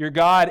says, your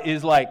God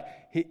is like,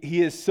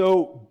 he is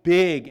so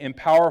big and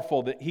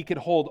powerful that he could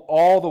hold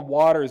all the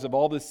waters of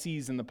all the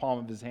seas in the palm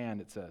of his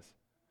hand, it says.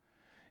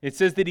 It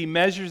says that he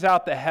measures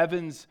out the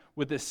heavens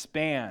with a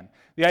span.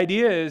 The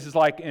idea is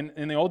like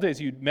in the old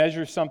days, you'd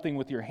measure something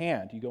with your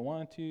hand. You go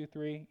 1, 2,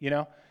 3,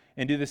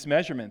 and do this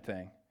measurement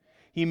thing.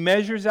 He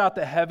measures out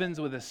the heavens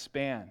with a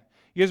span.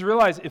 You guys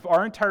realize if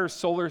our entire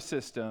solar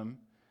system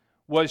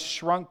was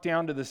shrunk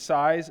down to the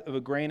size of a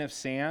grain of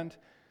sand,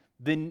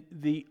 then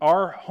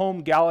our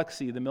home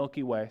galaxy, the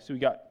Milky Way, so we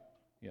got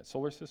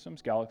solar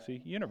systems,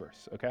 galaxy,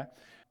 universe, okay?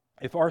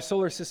 If our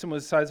solar system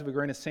was the size of a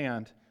grain of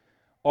sand,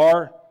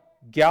 our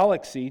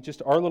galaxy,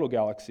 just our little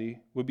galaxy,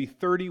 would be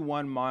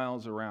 31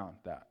 miles around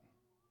that.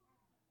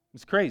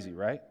 It's crazy,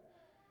 right?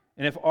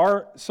 And if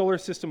our solar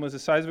system was the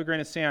size of a grain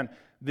of sand,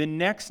 the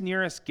next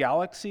nearest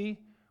galaxy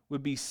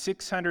would be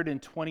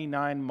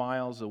 629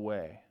 miles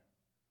away.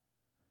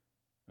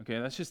 Okay,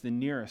 that's just the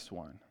nearest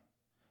one.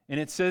 And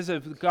it says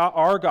of God,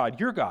 our God,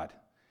 your God,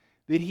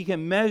 that he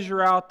can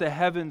measure out the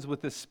heavens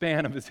with the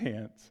span of his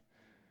hands.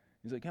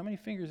 He's like, how many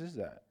fingers is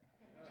that?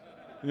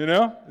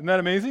 Isn't that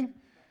amazing?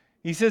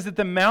 He says that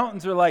the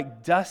mountains are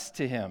like dust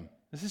to him.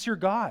 This is your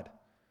God.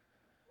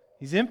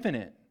 He's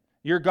infinite.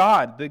 Your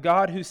God, the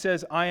God who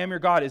says, I am your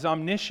God, is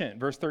omniscient.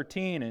 Verse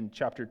 13 in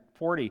chapter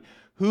 40.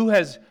 Who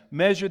has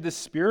measured the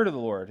Spirit of the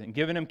Lord and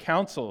given him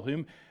counsel?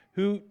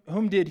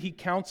 Whom did he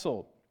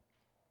counsel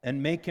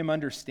and make him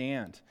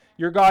understand?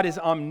 Your God is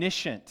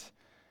omniscient.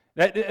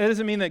 That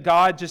doesn't mean that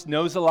God just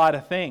knows a lot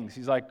of things.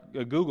 He's like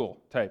a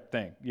Google type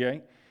thing. Yeah?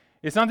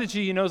 It's not that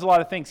he knows a lot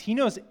of things. He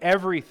knows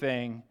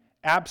everything,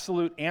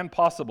 absolute and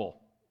possible,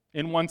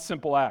 in one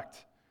simple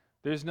act.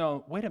 There's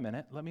no, wait a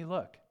minute, let me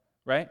look,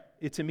 right?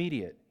 It's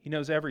immediate. He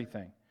knows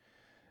everything.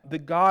 The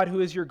God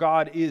who is your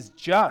God is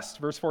just,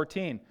 verse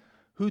 14,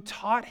 who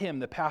taught him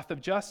the path of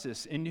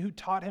justice and who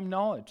taught him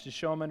knowledge to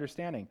show him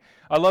understanding.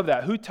 I love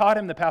that. Who taught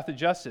him the path of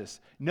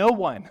justice? No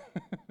one.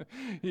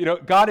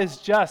 God is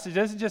just. It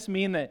doesn't just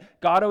mean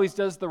that God always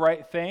does the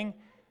right thing.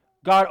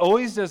 God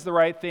always does the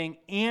right thing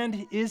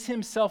and is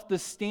himself the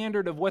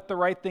standard of what the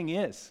right thing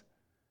is.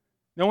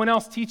 No one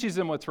else teaches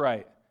him what's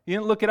right. He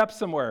didn't look it up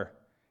somewhere.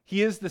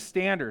 He is the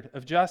standard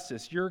of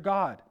justice. Your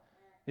God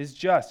is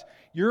just.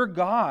 Your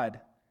God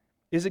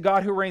is a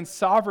God who reigns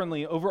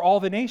sovereignly over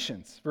all the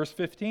nations. Verse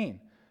 15.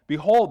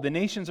 Behold, the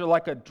nations are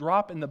like a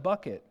drop in the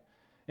bucket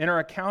and are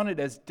accounted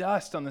as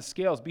dust on the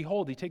scales.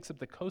 Behold, he takes up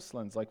the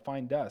coastlands like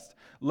fine dust.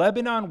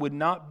 Lebanon would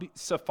not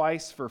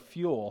suffice for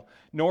fuel,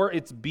 nor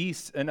its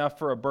beasts enough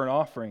for a burnt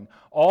offering.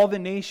 All the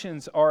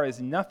nations are as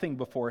nothing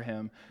before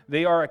him.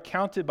 They are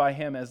accounted by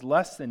him as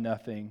less than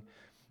nothing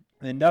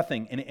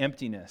in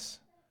emptiness.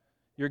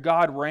 Your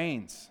God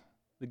reigns.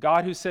 The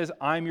God who says,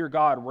 I'm your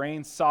God,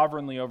 reigns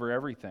sovereignly over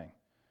everything.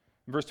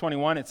 In verse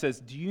 21, it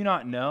says, do you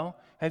not know?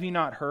 Have you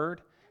not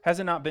heard? Has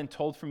it not been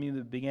told from you in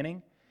the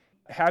beginning?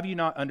 Have you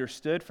not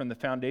understood from the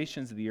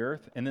foundations of the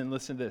earth? And then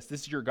listen to this.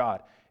 This is your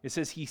God. It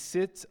says he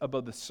sits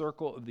above the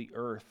circle of the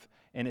earth,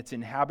 and its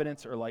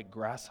inhabitants are like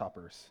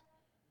grasshoppers.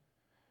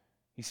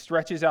 He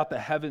stretches out the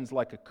heavens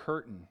like a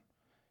curtain.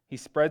 He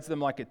spreads them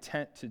like a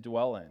tent to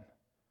dwell in.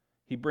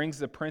 He brings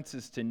the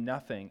princes to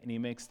nothing, and he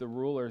makes the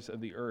rulers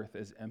of the earth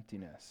as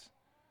emptiness.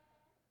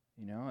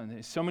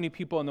 And so many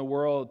people in the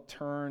world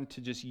turn to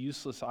just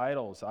useless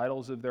idols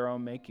of their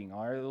own making,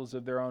 idols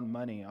of their own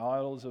money,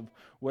 idols of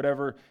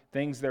whatever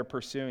things they're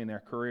pursuing,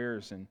 their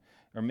careers,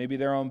 or maybe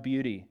their own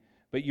beauty.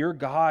 But your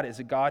God is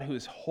a God who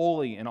is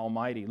holy and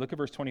almighty. Look at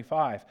verse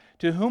 25.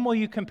 To whom will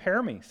you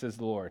compare me, says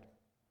the Lord?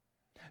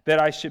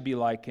 that I should be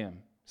like him,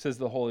 says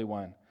the Holy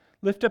One.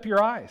 Lift up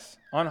your eyes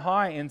on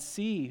high and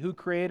see who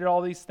created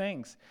all these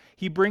things.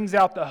 He brings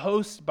out the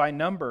hosts by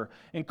number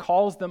and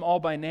calls them all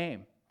by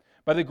name.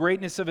 By the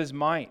greatness of his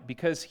might,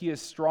 because he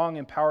is strong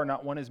in power,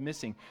 not one is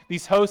missing.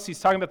 These hosts, he's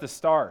talking about the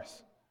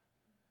stars.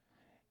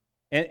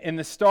 And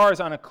the stars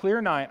on a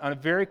clear night, on a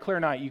very clear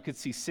night, you could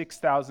see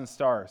 6,000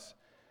 stars.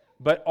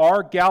 But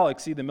our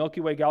galaxy, the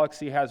Milky Way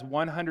galaxy, has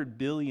 100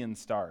 billion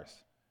stars.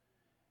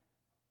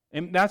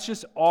 And that's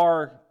just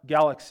our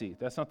galaxy.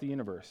 That's not the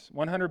universe.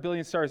 100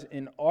 billion stars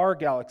in our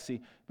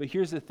galaxy. But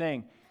here's the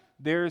thing.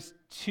 There's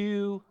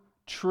 2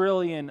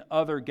 trillion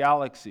other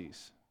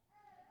galaxies.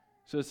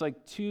 So it's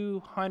like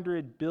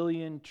 200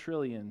 billion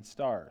trillion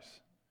stars.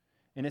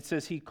 And it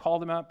says he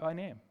called them out by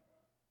name.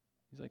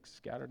 He's like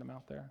scattered them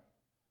out there.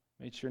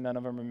 Made sure none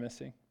of them are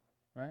missing,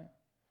 right?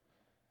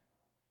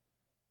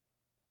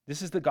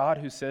 This is the God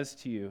who says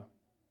to you,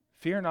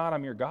 fear not,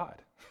 I'm your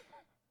God.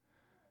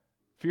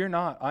 Fear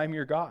not, I'm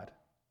your God.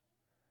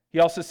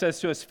 He also says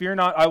to us, fear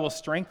not, I will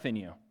strengthen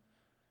you.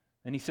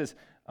 And he says,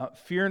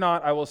 fear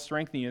not, I will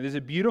strengthen you. There's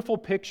a beautiful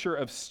picture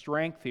of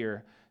strength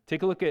here.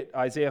 Take a look at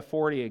Isaiah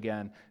 40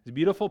 again. It's a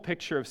beautiful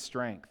picture of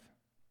strength.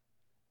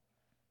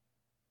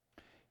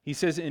 He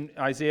says in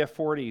Isaiah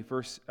 40,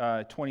 verse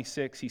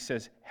 26, he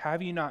says,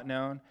 have you not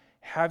known?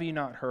 Have you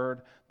not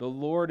heard? The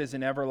Lord is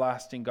an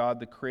everlasting God,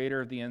 the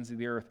creator of the ends of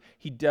the earth.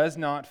 He does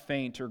not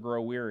faint or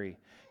grow weary.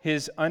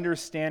 His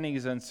understanding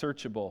is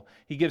unsearchable.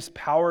 He gives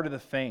power to the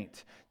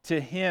faint. To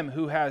him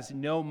who has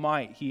no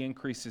might, he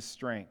increases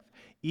strength.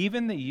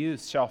 Even the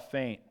youth shall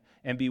faint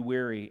and be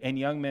weary, and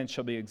young men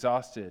shall be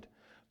exhausted.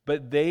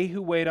 But they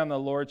who wait on the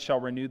Lord shall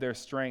renew their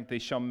strength. They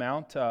shall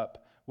mount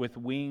up with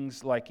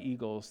wings like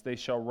eagles. They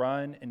shall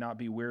run and not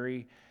be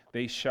weary.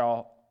 They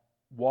shall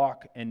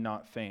walk and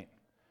not faint.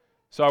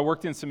 So I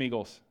worked in some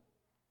eagles.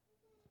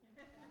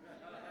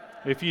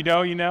 If you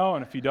know, you know,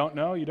 and if you don't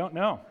know, you don't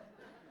know.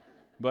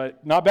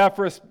 But not bad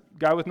for a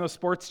guy with no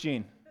sports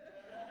gene,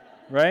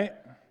 right?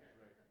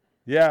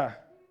 Yeah.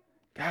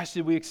 Gosh,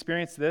 did we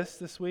experience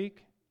this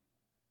week?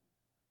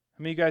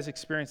 How many of you guys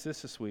experienced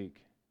this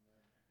week?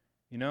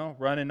 You know,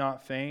 run and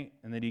not faint,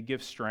 and then he'd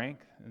give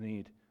strength, and then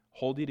he'd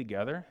hold you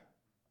together.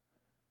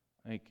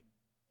 Like,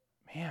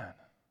 man,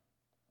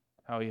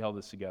 how he held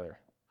us together.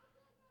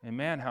 And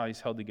man, how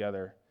he's held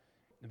together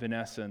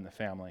Vanessa and the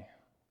family.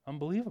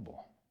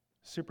 Unbelievable.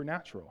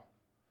 Supernatural.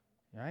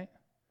 Right?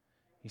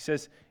 He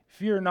says,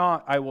 fear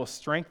not, I will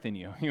strengthen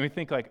you. You would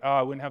think like, oh,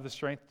 I wouldn't have the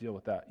strength to deal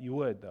with that. You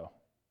would, though.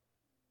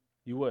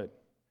 You would.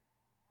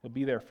 He'll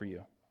be there for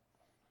you.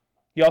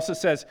 He also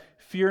says,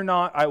 fear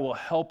not, I will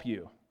help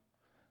you.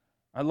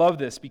 I love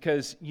this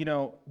because, you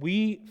know,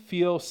 we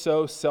feel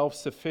so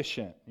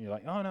self-sufficient. You're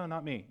like, oh, no,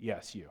 not me.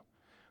 Yes, you.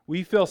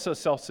 We feel so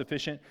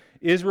self-sufficient.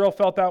 Israel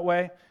felt that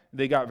way.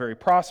 They got very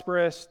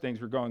prosperous. Things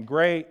were going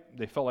great.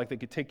 They felt like they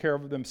could take care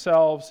of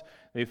themselves.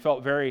 They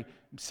felt very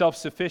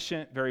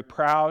self-sufficient, very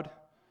proud.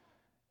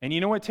 And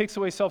you know what takes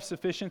away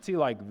self-sufficiency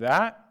like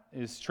that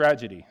is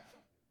tragedy.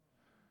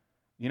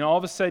 You know, all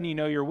of a sudden you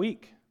know you're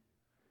weak.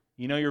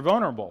 You know you're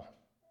vulnerable.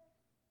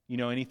 You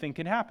know anything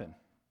can happen.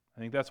 I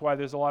think that's why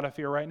there's a lot of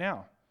fear right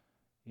now.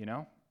 You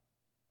know,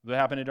 what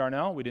happened to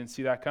Darnell? We didn't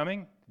see that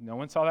coming. No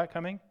one saw that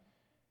coming.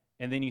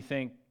 And then you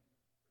think,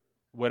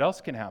 what else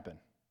can happen?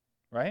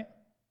 Right?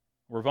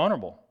 We're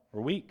vulnerable.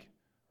 We're weak.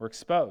 We're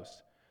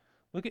exposed.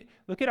 Look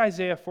at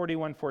Isaiah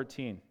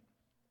 41:14.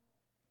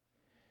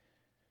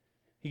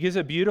 He gives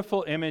a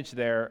beautiful image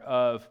there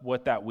of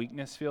what that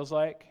weakness feels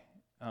like.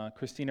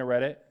 Christina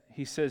read it.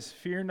 He says,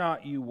 fear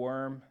not, you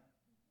worm,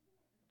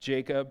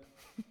 Jacob,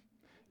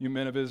 you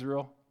men of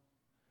Israel.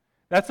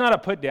 That's not a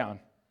put down.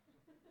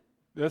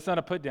 That's not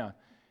a put down.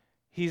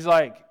 He's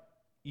like,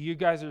 you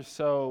guys are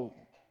so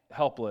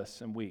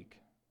helpless and weak,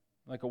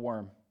 like a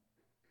worm,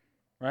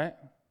 right?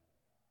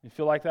 You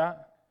feel like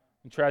that?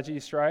 When tragedy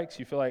strikes,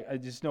 you feel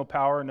like just no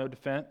power, no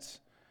defense,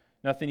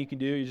 nothing you can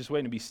do. You're just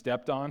waiting to be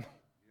stepped on.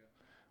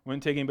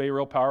 Wouldn't take anybody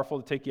real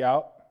powerful to take you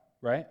out,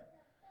 right?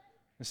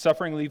 And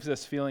suffering leaves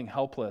us feeling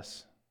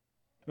helpless.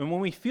 And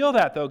when we feel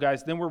that, though,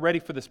 guys, then we're ready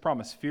for this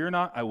promise. Fear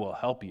not, I will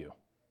help you.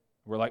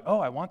 We're like, oh,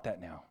 I want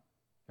that now.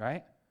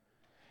 Right?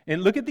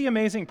 And look at the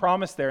amazing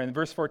promise there in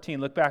verse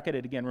 14. Look back at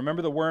it again.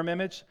 Remember the worm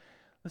image?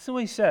 Listen to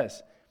what he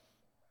says.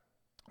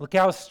 Look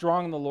how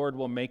strong the Lord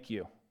will make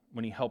you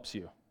when he helps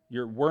you.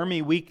 Your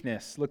wormy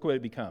weakness, look what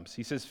it becomes.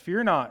 He says,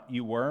 fear not,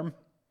 you worm,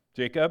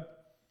 Jacob,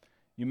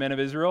 you men of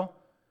Israel.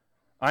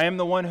 I am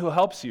the one who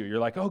helps you. You're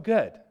like, oh,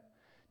 good,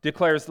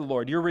 declares the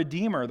Lord, your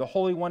Redeemer, the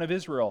Holy One of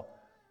Israel.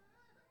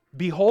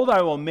 Behold,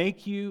 I will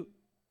make you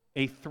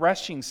a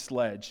threshing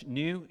sledge,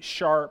 new,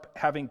 sharp,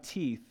 having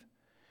teeth.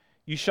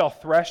 You shall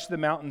thresh the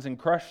mountains and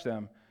crush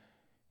them.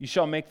 You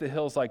shall make the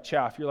hills like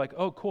chaff. You're like,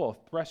 oh, cool,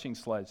 threshing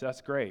sledge.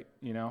 That's great,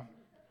 you know.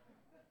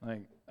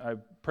 Like, I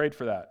prayed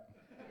for that.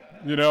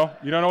 You know,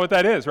 you don't know what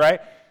that is,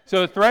 right?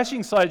 So a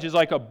threshing sledge is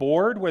like a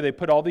board where they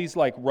put all these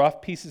like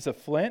rough pieces of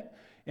flint,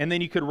 and then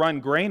you could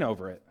run grain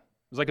over it.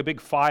 It was like a big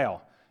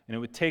file, and it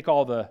would take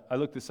all the, I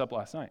looked this up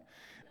last night.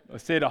 I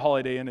stayed at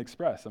Holiday Inn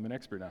Express. I'm an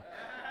expert now.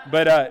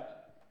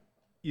 But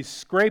you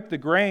scrape the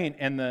grain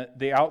and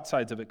the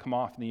outsides of it come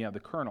off, and then you have the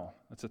kernel.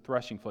 That's a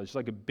threshing fledge. It's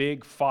like a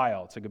big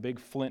file. It's like a big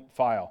flint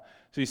file.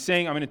 So he's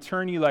saying, I'm going to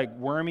turn you like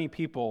wormy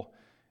people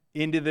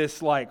into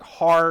this like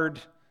hard,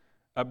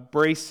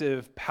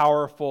 abrasive,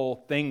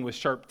 powerful thing with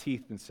sharp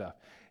teeth and stuff.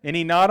 And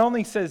he not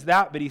only says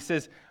that, but he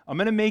says, I'm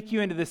going to make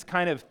you into this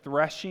kind of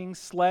threshing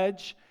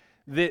sledge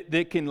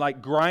that can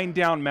like grind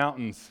down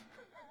mountains.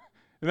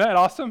 Isn't that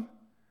awesome?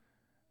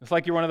 It's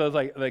like you're one of those,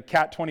 like the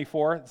Cat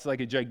 24. It's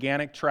like a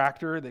gigantic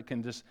tractor that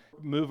can just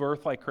move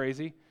earth like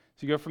crazy.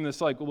 So you go from this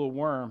like little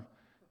worm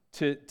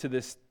to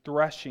this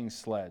threshing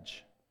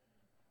sledge.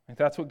 And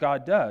that's what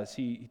God does.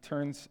 He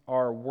turns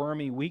our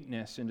wormy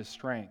weakness into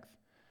strength.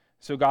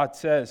 So God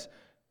says,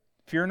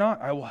 fear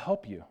not, I will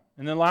help you.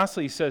 And then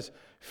lastly, he says,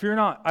 fear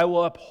not, I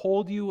will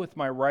uphold you with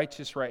my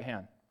righteous right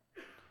hand.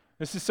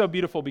 This is so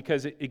beautiful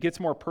because it gets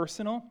more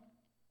personal.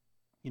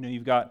 You know,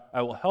 you've got,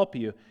 I will help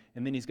you.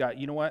 And then he's got,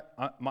 you know what?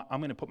 I'm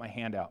going to put my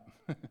hand out.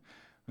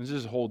 Let's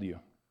just hold you,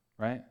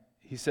 right?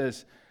 He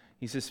says,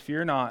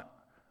 fear not,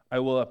 I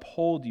will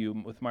uphold you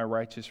with my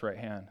righteous right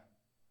hand.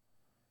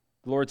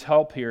 The Lord's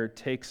help here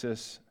takes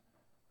us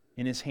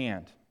in his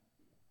hand,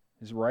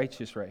 his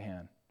righteous right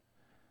hand.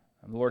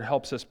 And the Lord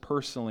helps us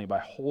personally by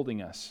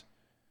holding us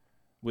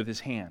with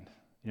his hand.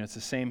 You know, it's the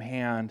same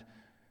hand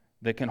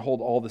that can hold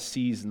all the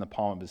seas in the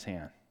palm of his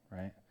hand,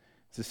 right?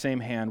 It's the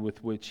same hand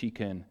with which he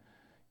can,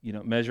 you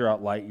know, measure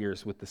out light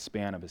years with the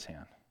span of his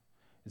hand.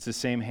 It's the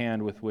same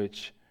hand with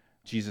which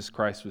Jesus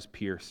Christ was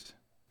pierced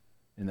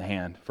in the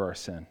hand for our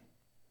sin.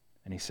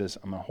 And he says,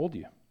 I'm going to hold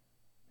you.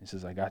 He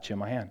says, I got you in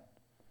my hand.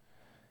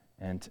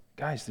 And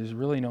guys, there's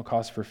really no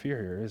cause for fear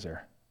here, is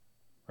there?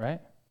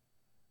 Right?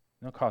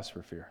 No cause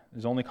for fear.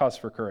 There's only cause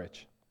for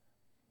courage.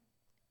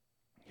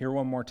 Hear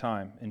one more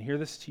time, and hear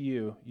this to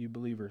you, you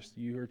believers,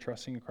 you who are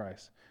trusting in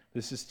Christ.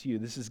 This is to you.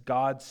 This is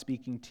God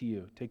speaking to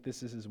you. Take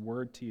this as his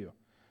word to you.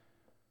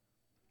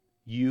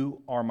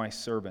 You are my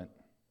servant.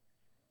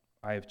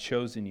 I have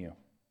chosen you.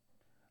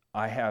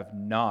 I have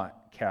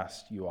not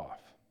cast you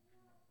off.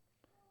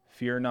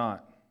 Fear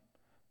not,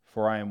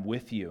 for I am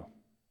with you.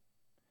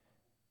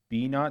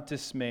 Be not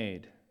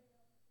dismayed.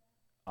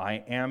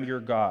 I am your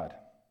God.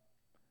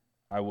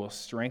 I will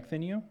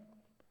strengthen you.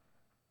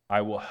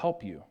 I will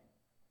help you.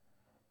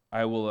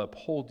 I will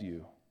uphold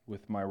you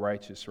with my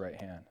righteous right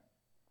hand.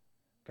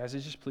 Guys, I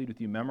just plead with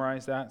you,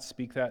 memorize that,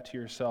 speak that to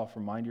yourself,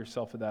 remind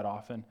yourself of that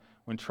often.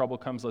 When trouble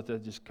comes, let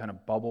that just kind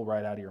of bubble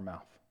right out of your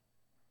mouth.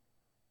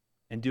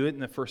 And do it in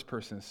the first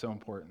person. It's so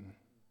important.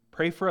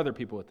 Pray for other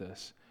people with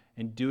this,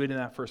 and do it in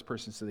that first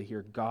person so they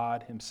hear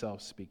God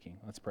himself speaking.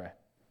 Let's pray.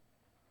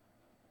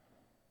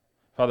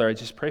 Father, I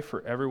just pray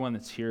for everyone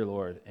that's here,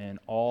 Lord, and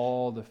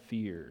all the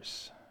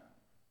fears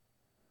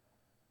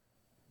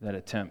that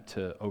attempt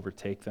to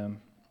overtake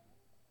them.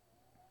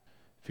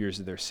 Fears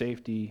of their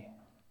safety,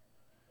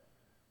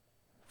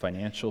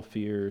 financial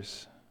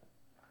fears,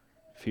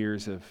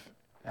 fears of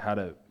how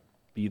to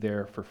be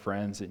there for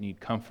friends that need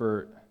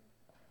comfort,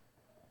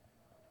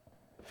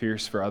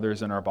 fears for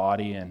others in our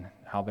body and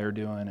how they're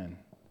doing and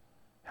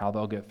how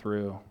they'll get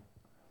through.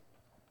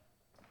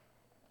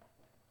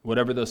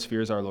 Whatever those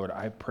fears are, Lord,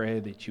 I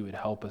pray that you would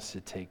help us to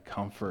take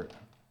comfort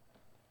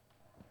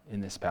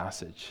in this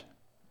passage.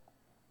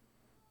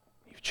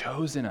 You've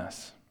chosen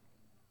us.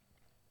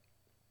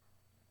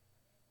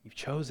 You've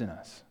chosen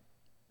us.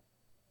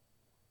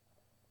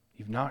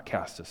 You've not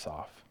cast us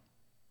off.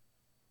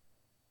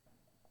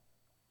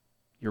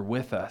 You're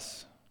with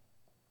us.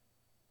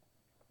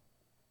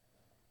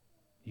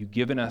 You've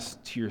given us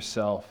to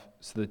yourself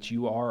so that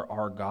you are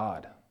our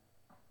God.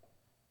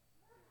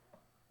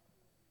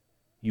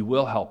 You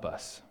will help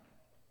us.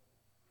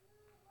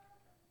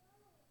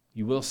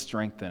 You will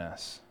strengthen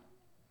us.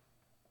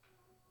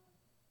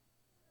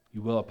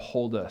 You will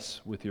uphold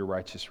us with your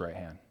righteous right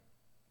hand.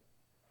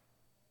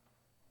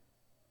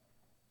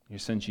 Your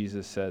son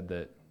Jesus said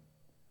that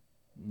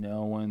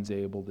no one's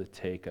able to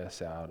take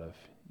us out of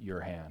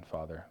your hand,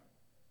 Father.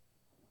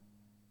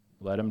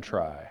 Let him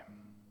try.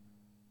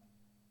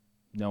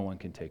 No one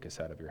can take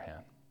us out of your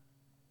hand.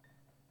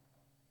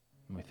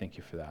 And we thank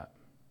you for that.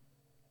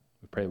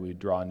 We pray we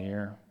draw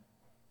near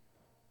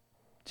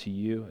to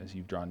you as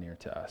you've drawn near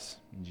to us.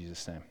 In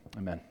Jesus' name,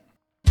 amen.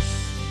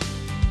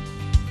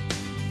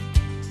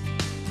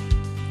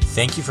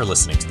 Thank you for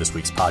listening to this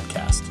week's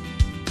podcast.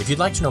 If you'd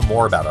like to know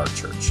more about our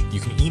church, you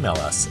can email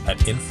us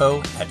at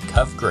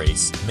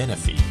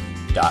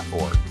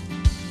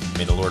info@covgracemenifee.org.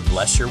 May the Lord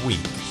bless your week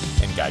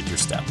and guide your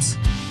steps.